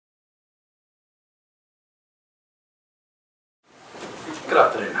Good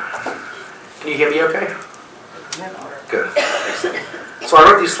afternoon. Can you hear me okay? Good. So I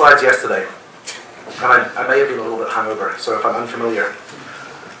wrote these slides yesterday, and I may have been a little bit hungover, so if I'm unfamiliar,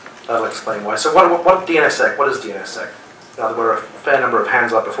 that'll explain why. So what DNSSEC? What is DNSSEC? Now, there were a fair number of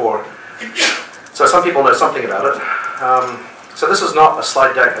hands up before, so some people know something about it. So this is not a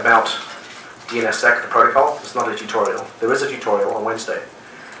slide deck about DNSSEC, the protocol. It's not a tutorial. There is a tutorial on Wednesday.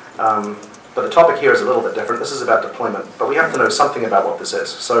 But the topic here is a little bit different. This is about deployment, but we have to know something about what this is.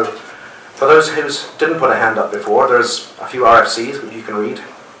 So for those who didn't put a hand up before, there's a few RFCs that you can read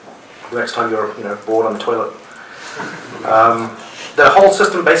the next time you're bored on the toilet. The whole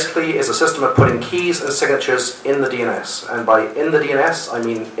system basically is a system of putting keys and signatures in the DNS. And by in the DNS, I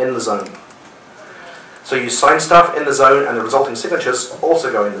mean in the zone. So you sign stuff in the zone, and the resulting signatures also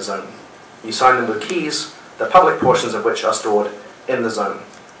go in the zone. You sign them with keys, the public portions of which are stored in the zone.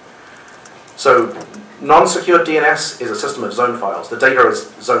 So non-secure DNS is a system of zone files. The data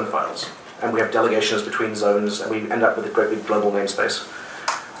is zone files. And we have delegations between zones, and we end up with a great big global namespace.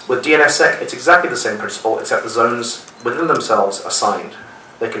 With DNSSEC, it's exactly the same principle, except the zones within themselves are signed.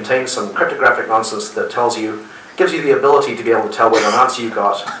 They contain some cryptographic nonsense that gives you the ability to be able to tell whether an answer you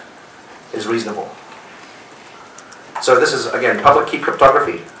got is reasonable. So this is, again, public key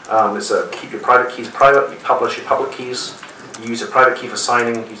cryptography. It's a keep your private keys private, you publish your public keys. You use a private key for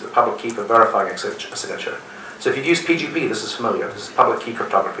signing, use a public key for verifying a signature. So if you've used PGP, this is familiar. This is public key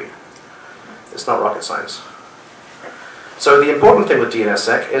cryptography. It's not rocket science. So the important thing with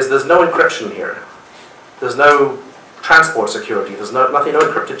DNSSEC is there's no encryption here. There's no transport security. There's no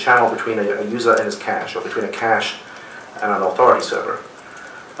encrypted channel between a user and his cache, or between a cache and an authority server.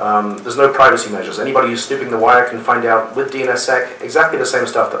 There's no privacy measures. Anybody who's snooping the wire can find out with DNSSEC exactly the same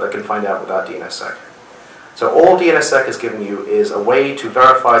stuff that they can find out without DNSSEC. So all DNSSEC is giving you is a way to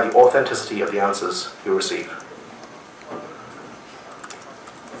verify the authenticity of the answers you receive.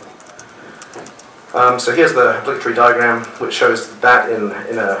 So here's the obligatory diagram, which shows that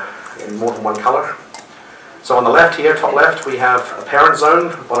in more than one color. So on the left here, top left, we have a parent zone.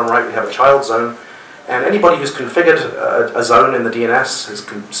 Bottom right, we have a child zone. And anybody who's configured a zone in the DNS,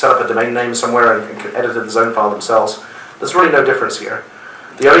 has set up a domain name somewhere and edited the zone file themselves, there's really no difference here.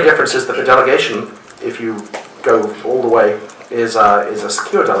 The only difference is that the delegation, if you go all the way, is a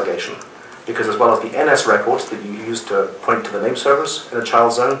secure delegation, because as well as the NS records that you use to point to the name servers in a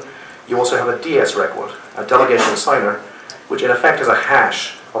child zone, you also have a DS record, a delegation signer, which in effect is a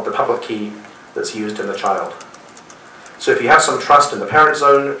hash of the public key that's used in the child. So if you have some trust in the parent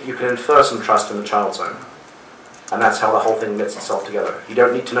zone, you can infer some trust in the child zone. And that's how the whole thing gets itself together. You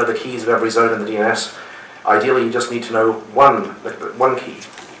don't need to know the keys of every zone in the DNS. Ideally, you just need to know one key,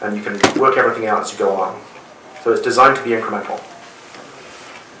 and you can work everything out as you go along. So it's designed to be incremental.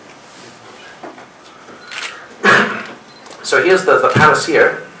 So here's the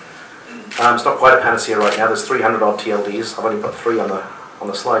panacea. It's not quite a panacea right now. There's 300 odd TLDs. I've only put 3 on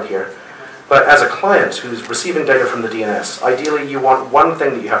the slide here. But as a client who's receiving data from the DNS, ideally you want one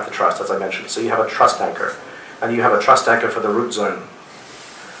thing that you have to trust, as I mentioned. So you have a trust anchor, and you have a trust anchor for the root zone.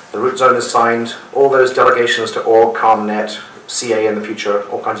 The root zone is signed. All those delegations to org, ComNet, CA in the future,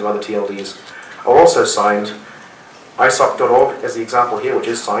 all kinds of other TLDs, are also signed. isoc.org is the example here, which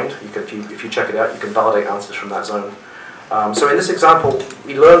is signed. If you check it out, you can validate answers from that zone. So in this example,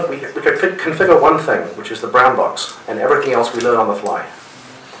 we could configure one thing, which is the brown box, and everything else we learn on the fly,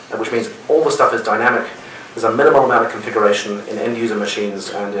 which means all the stuff is dynamic. There's a minimal amount of configuration in end-user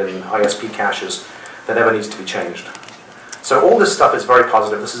machines and in ISP caches that never needs to be changed. So all this stuff is very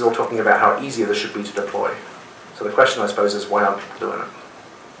positive. This is all talking about how easy this should be to deploy. So the question, I suppose, is why aren't people doing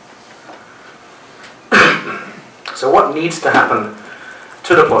it? So what needs to happen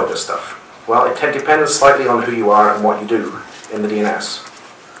to deploy this stuff? Well, it depends slightly on who you are and what you do in the DNS.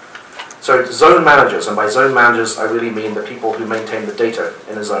 So zone managers, and by zone managers I really mean the people who maintain the data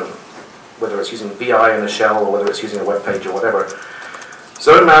in a zone, whether it's using VI in a shell or whether it's using a web page or whatever.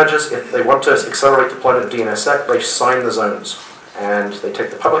 Zone managers, if they want to accelerate deployment of DNSSEC, they sign the zones, and they take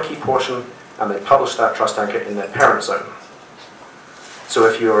the public key portion and they publish that trust anchor in their parent zone. So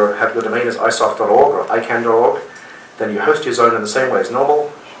if your domain is isoc.org or icann.org, then you host your zone in the same way as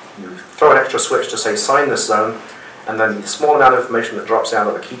normal. You throw an extra switch to say sign this zone, and then the small amount of information that drops out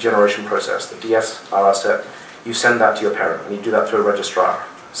of the key generation process, the DSRR set, you send that to your parent, and you do that through a registrar,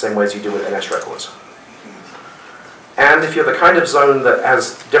 same way as you do with NS records. And if you're the kind of zone that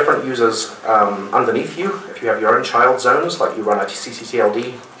has different users underneath you, if you have your own child zones, like you run a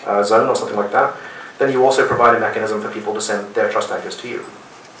CCTLD zone or something like that, then you also provide a mechanism for people to send their trust anchors to you.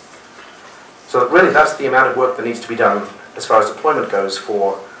 So really that's the amount of work that needs to be done as far as deployment goes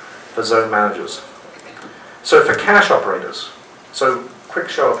for zone managers. So for cache operators, so quick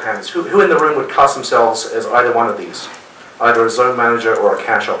show of hands. Who in the room would class themselves as either one of these? Either a zone manager or a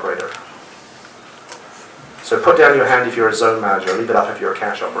cache operator? So put down your hand if you're a zone manager, leave it up if you're a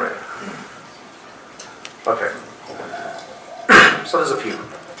cache operator. Okay. So there's a few.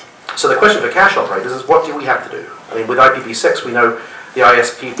 So the question for cache operators is, what do we have to do? I mean, with IPv6, we know the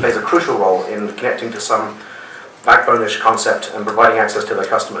ISP plays a crucial role in connecting to some backbone-ish concept and providing access to their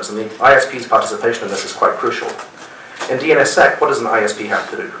customers. And the ISP's participation in this is quite crucial. In DNSSEC, what does an ISP have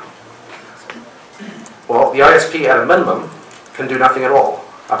to do? Well, the ISP, at a minimum, can do nothing at all,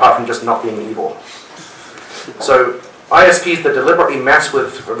 apart from just not being evil. So ISPs that deliberately mess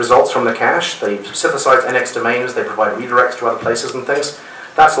with results from the cache, they synthesize NX domains, they provide redirects to other places and things,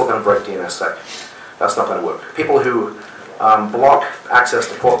 that's all going to break DNSSEC. That's not going to work. People who block access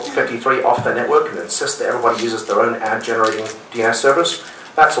to port 53 off their network and insist that everybody uses their own ad-generating DNS servers,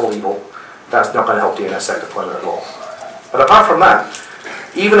 that's all evil. That's not going to help DNSSEC deployment at all. But apart from that,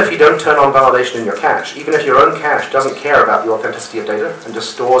 even if you don't turn on validation in your cache, even if your own cache doesn't care about the authenticity of data and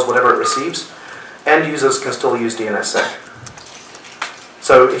just stores whatever it receives, end users can still use DNSSEC.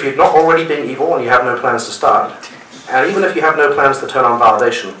 So if you're not already being evil and you have no plans to start, and even if you have no plans to turn on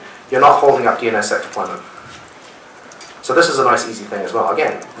validation, you're not holding up DNSSEC deployment. So this is a nice easy thing as well.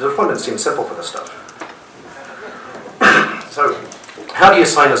 Again, the deployment seems simple for this stuff. So how do you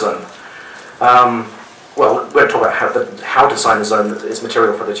sign a zone? Well, we're going to talk about how to sign a zone. Is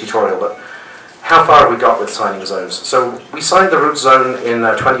material for the tutorial, but how far have we got with signing zones? So we signed the root zone in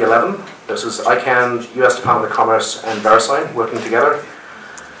 2011. This was ICANN, US Department of Commerce, and VeriSign working together.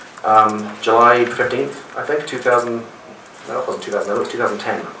 July 15th, I think, 2000, no, it wasn't 2011, it was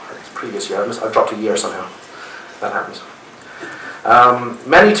 2010. It's the previous year. I've dropped a year somehow. That happens.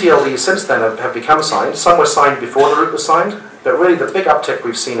 Many TLDs since then have become signed. Some were signed before the root was signed, but really the big uptick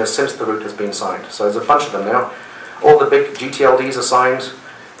we've seen is since the root has been signed. So there's a bunch of them now. All the big GTLDs are signed,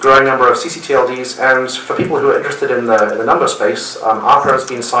 growing number of CCTLDs, and for people who are interested in the number space, ARPA has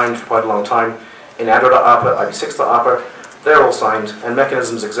been signed for quite a long time. In ADRA.ARPA, IPv6.ARPA, they're all signed, and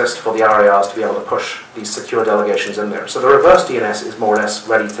mechanisms exist for the RARs to be able to push these secure delegations in there. So the reverse DNS is more or less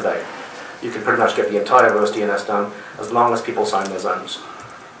ready today. You can pretty much get the entire reverse DNS done as long as people sign their zones.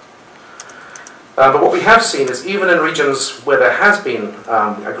 But what we have seen is even in regions where there has been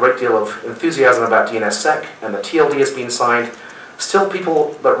a great deal of enthusiasm about DNSSEC and the TLD has been signed, still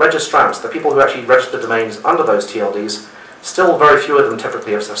people, the registrants, the people who actually register domains under those TLDs, still very few of them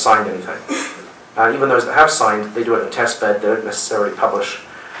typically have signed anything. Even those that have signed, they do it in testbed, they don't necessarily publish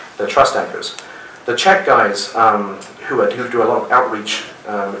their trust anchors. The Czech guys who do a lot of outreach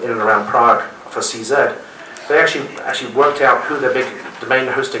in and around Prague for CZ, they actually worked out who their big domain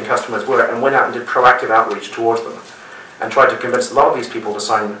hosting customers were and went out and did proactive outreach towards them and tried to convince a lot of these people to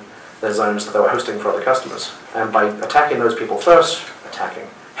sign their zones that they were hosting for other customers. And by attacking those people first,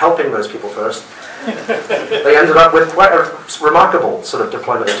 helping those people first, they ended up with quite a remarkable sort of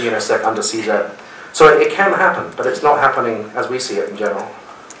deployment of DNSSEC under CZ. So it can happen, but it's not happening as we see it in general.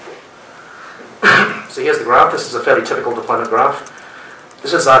 So here's the graph. This is a fairly typical deployment graph.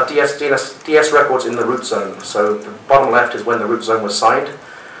 This is our DS records in the root zone. So the bottom left is when the root zone was signed.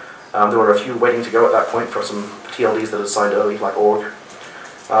 There were a few waiting to go at that point for some TLDs that had signed early, like org.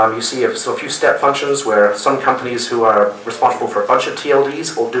 You see a few step functions where some companies who are responsible for a bunch of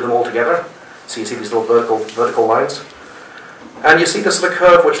TLDs will do them all together. So you see these little vertical lines. And you see this sort of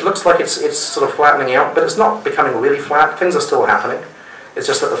curve which looks like it's sort of flattening out, but it's not becoming really flat. Things are still happening. It's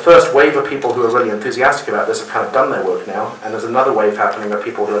just that the first wave of people who are really enthusiastic about this have kind of done their work now, and there's another wave happening of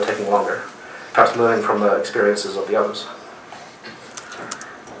people who are taking longer, perhaps learning from the experiences of the others.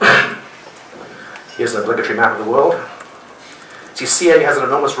 Here's an obligatory map of the world. See, CA has an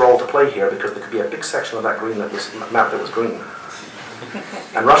enormous role to play here because there could be a big section of that map that was green.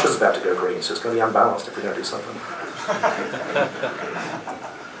 And Russia's about to go green, so it's going to be unbalanced if we don't do something.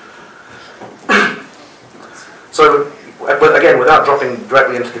 So, but again, without dropping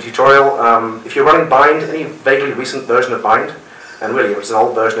directly into the tutorial, if you're running bind, any vaguely recent version of bind, and really if it's an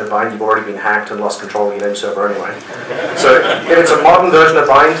old version of bind, you've already been hacked and lost control of your name server anyway. So if it's a modern version of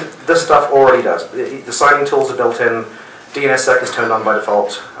bind, this stuff already does. The signing tools are built in, DNSSEC is turned on by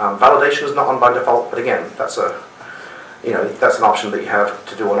default, validation is not on by default, but again, that's an option that you have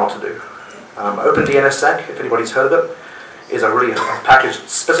to do or not to do. OpenDNSSEC, if anybody's heard of it, is a package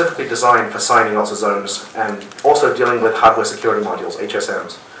specifically designed for signing lots of zones and also dealing with hardware security modules,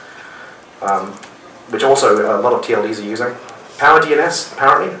 HSMs, which also a lot of TLDs are using. PowerDNS,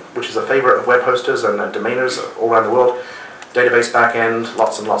 apparently, which is a favorite of web hosters and domainers all around the world. Database backend,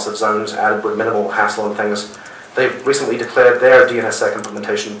 lots and lots of zones added with minimal hassle and things. They've recently declared their DNSSEC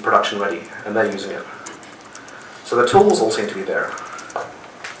implementation production ready, and they're using it. So the tools all seem to be there.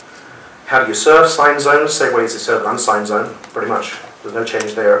 How do you serve signed zones? Same way as you serve an unsigned zone, pretty much. There's no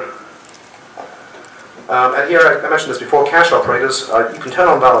change there. And here, I mentioned this before, cache operators, you can turn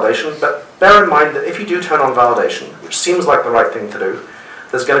on validation, but bear in mind that if you do turn on validation, which seems like the right thing to do,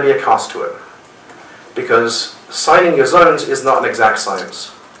 there's going to be a cost to it. Because signing your zones is not an exact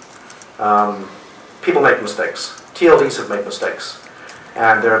science. People make mistakes. TLDs have made mistakes.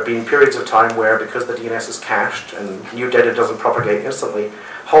 And there have been periods of time where, because the DNS is cached and new data doesn't propagate instantly,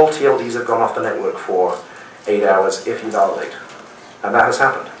 whole TLDs have gone off the network for 8 hours if you validate. And that has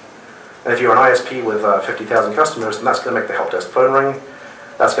happened. And if you're an ISP with 50,000 customers, then that's going to make the help desk phone ring.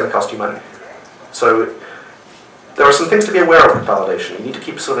 That's going to cost you money. So there are some things to be aware of with validation. You need to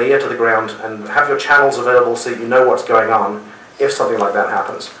keep sort of the ear to the ground and have your channels available so you know what's going on if something like that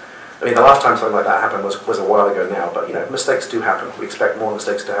happens. I mean, the last time something like that happened was a while ago now, but you know, mistakes do happen. We expect more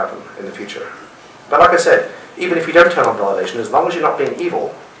mistakes to happen in the future. But like I said, even if you don't turn on validation, as long as you're not being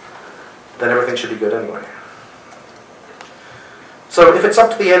evil, then everything should be good anyway. So if it's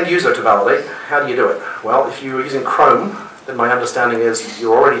up to the end user to validate, how do you do it? Well, if you're using Chrome, then my understanding is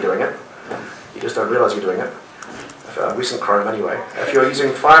you're already doing it. You just don't realize you're doing it. Recent Chrome anyway. If you're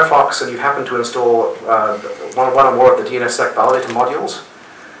using Firefox and you happen to install one or more of the DNSSEC validator modules,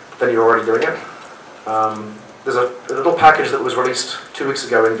 then you're already doing it. There's a little package that was released 2 weeks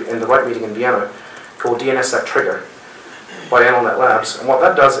ago in the right meeting in Vienna called DNSSEC Trigger by AnalNet Labs, and what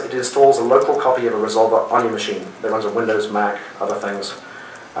that does, it installs a local copy of a resolver on your machine that runs on Windows, Mac, other things.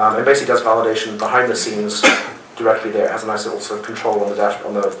 It basically does validation behind the scenes directly there. It has a nice little sort of control on the dash,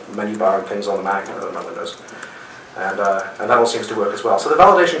 on the menu bar and things on the Mac and on Windows. And that all seems to work as well. So the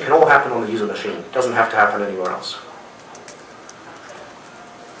validation can all happen on the user machine. It doesn't have to happen anywhere else.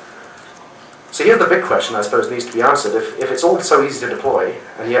 So here's the big question I suppose needs to be answered. If it's all so easy to deploy,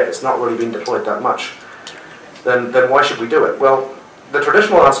 and yet it's not really being deployed that much, then why should we do it? Well, the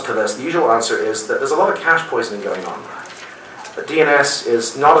traditional answer to this, the usual answer is that there's a lot of cache poisoning going on. The DNS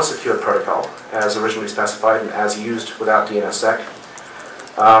is not a secured protocol, as originally specified and as used without DNSSEC.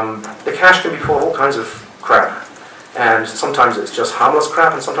 The cache can be full of all kinds of crap, and sometimes it's just harmless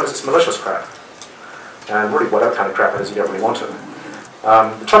crap, and sometimes it's malicious crap. And really, whatever kind of crap it is, you don't really want it.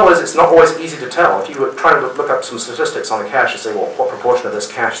 The trouble is, it's not always easy to tell. If you were trying to look up some statistics on a cache and say, well, what proportion of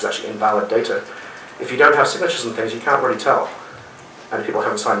this cache is actually invalid data? If you don't have signatures and things, you can't really tell. And if people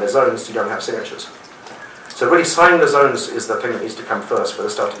haven't signed their zones, you don't have signatures. So really, signing the zones is the thing that needs to come first for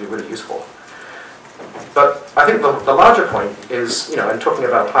this stuff to be really useful. But I think the larger point is, you know, in talking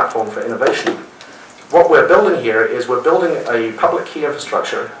about a platform for innovation, what we're building here is we're building a public key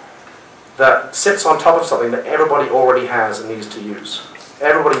infrastructure that sits on top of something that everybody already has and needs to use.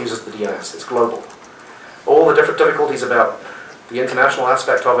 Everybody uses the DNS. It's global. All the different difficulties about the international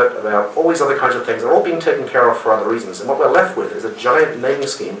aspect of it, about all these other kinds of things, are all being taken care of for other reasons. And what we're left with is a giant naming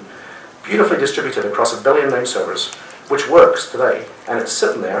scheme, beautifully distributed across 1 billion name servers, which works today. And it's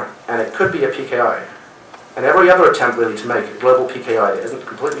sitting there, and it could be a PKI. And every other attempt really to make a global PKI that isn't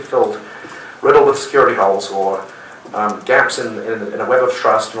completely filled, riddled with security holes or gaps in a web of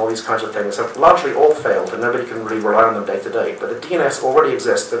trust and all these kinds of things have largely all failed, and nobody can really rely on them day to day. But the DNS already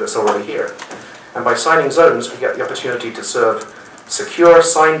exists, and it's already here. And by signing zones, we get the opportunity to serve secure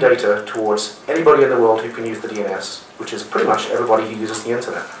signed data towards anybody in the world who can use the DNS, which is pretty much everybody who uses the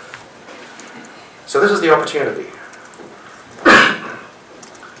internet. So this is the opportunity.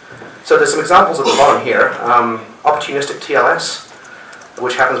 So there's some examples at the bottom here. Opportunistic TLS,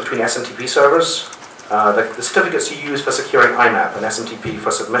 which happens between SMTP servers. The certificates you use for securing IMAP and SMTP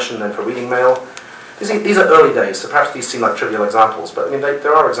for submission and for reading mail. These are early days, so perhaps these seem like trivial examples, but I mean,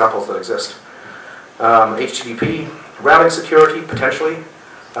 there are examples that exist. HTTP, routing security, potentially.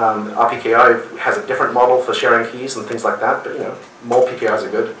 RPKI has a different model for sharing keys and things like that, but you know, more PKIs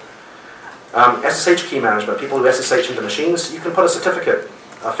are good. SSH key management, people who SSH into machines, you can put a certificate,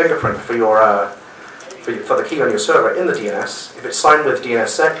 a fingerprint for the key on your server in the DNS. If it's signed with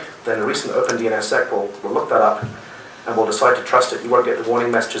DNSSEC, then a recent open DNSSEC will look that up and will decide to trust it. You won't get the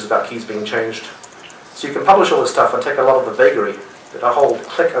warning messages about keys being changed. So you can publish all this stuff and take a lot of the vagary, the whole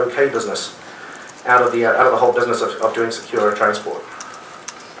click OK business, out of the whole business of doing secure transport.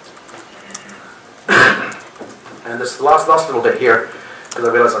 And this last little bit here, because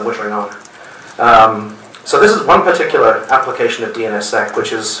I realize I'm wittering on. So this is one particular application of DNSSEC, which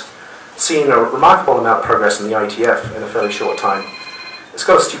has seen a remarkable amount of progress in the IETF in a fairly short time. It's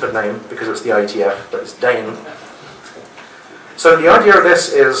got a stupid name because it's the IETF, but it's Dane. So the idea of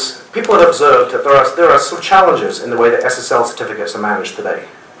this is people have observed that there are some challenges in the way that SSL certificates are managed today.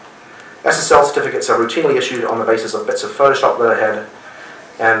 SSL certificates are routinely issued on the basis of bits of Photoshop letterhead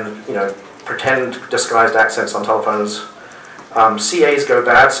and, you know, pretend disguised accents on telephones. CAs go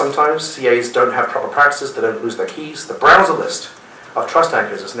bad sometimes. CAs don't have proper practices. They don't lose their keys. The browser list of trust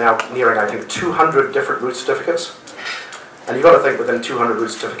anchors is now nearing, I think, 200 different root certificates. And you've got to think within 200 root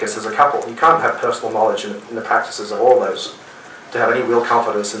certificates there's a couple. You can't have personal knowledge in the practices of all those to have any real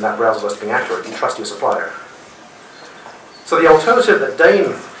confidence in that browser list being accurate. You trust your supplier. So the alternative that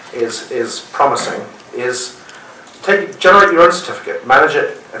Dane is promising is generate your own certificate, manage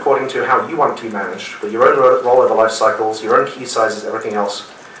it according to how you want it to be managed, with your own rollover life cycles, your own key sizes, everything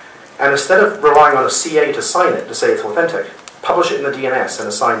else. And instead of relying on a CA to sign it, to say it's authentic, publish it in the DNS in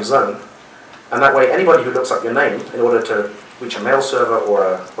a signed zone. And that way anybody who looks up your name in order to reach a mail server or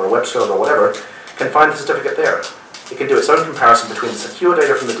a web server or whatever can find the certificate there. It can do its own comparison between the secure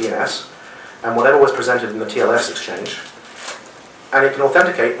data from the DNS and whatever was presented in the TLS exchange. And it can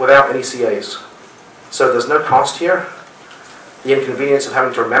authenticate without any CAs. So there's no cost here. The inconvenience of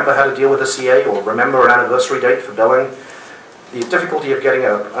having to remember how to deal with a CA or remember an anniversary date for billing. The difficulty of getting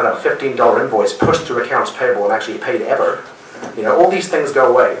a $15 invoice pushed through accounts payable and actually paid ever. All these things go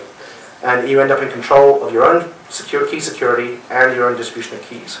away. And you end up in control of your own key security and your own distribution of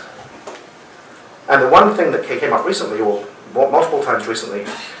keys. And the one thing that came up recently, or multiple times recently,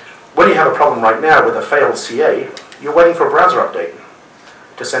 when you have a problem right now with a failed CA, you're waiting for a browser update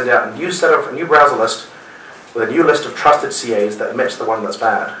to send out a new browser list with a new list of trusted CAs that omits the one that's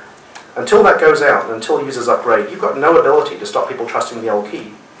bad. Until that goes out, and until users upgrade, you've got no ability to stop people trusting the old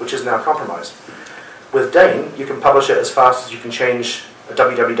key, which is now compromised. With Dane, you can publish it as fast as you can change a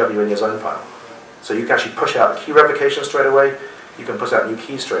www in your zone file. So you can actually push out key revocation straight away, you can push out new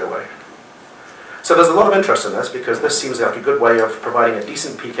keys straight away. So there's a lot of interest in this because this seems like a good way of providing a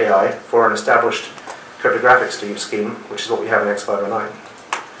decent PKI for an established cryptographic scheme, which is what we have in X509.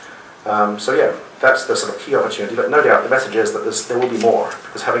 So yeah, that's the sort of key opportunity, but no doubt the message is that there will be more,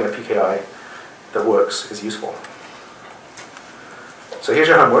 because having a PKI that works is useful. So here's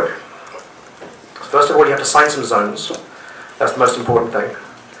your homework. First of all, you have to sign some zones. That's the most important thing.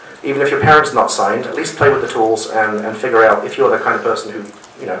 Even if your parent's not signed, at least play with the tools and figure out if you're the kind of person who,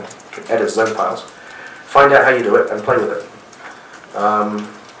 edits zone files. Find out how you do it and play with it.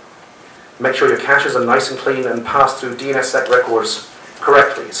 Make sure your caches are nice and clean and pass through DNSSEC records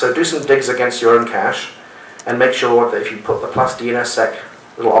correctly. So do some digs against your own cache and make sure that if you put the plus DNSSEC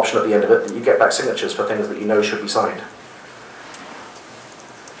little option at the end of it, that you get back signatures for things that you know should be signed.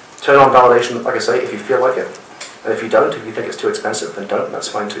 Turn on validation, like I say, if you feel like it. And if you don't, if you think it's too expensive, then don't, that's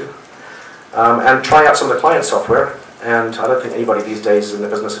fine too. And try out some of the client software. And I don't think anybody these days is in the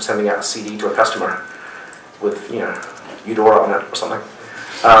business of sending out a CD to a customer with, Eudora on it or something.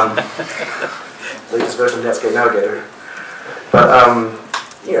 Latest version of Netscape Navigator.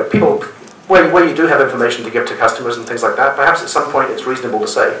 But, people, where you do have information to give to customers and things like that, perhaps at some point it's reasonable to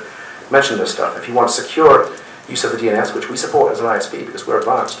say, mention this stuff. If you want secure use of the DNS, which we support as an ISP because we're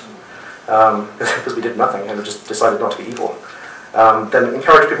advanced, because we did nothing and just decided not to be evil, then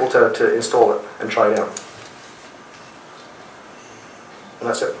encourage people to install it and try it out. And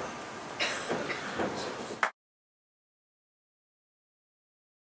that's it.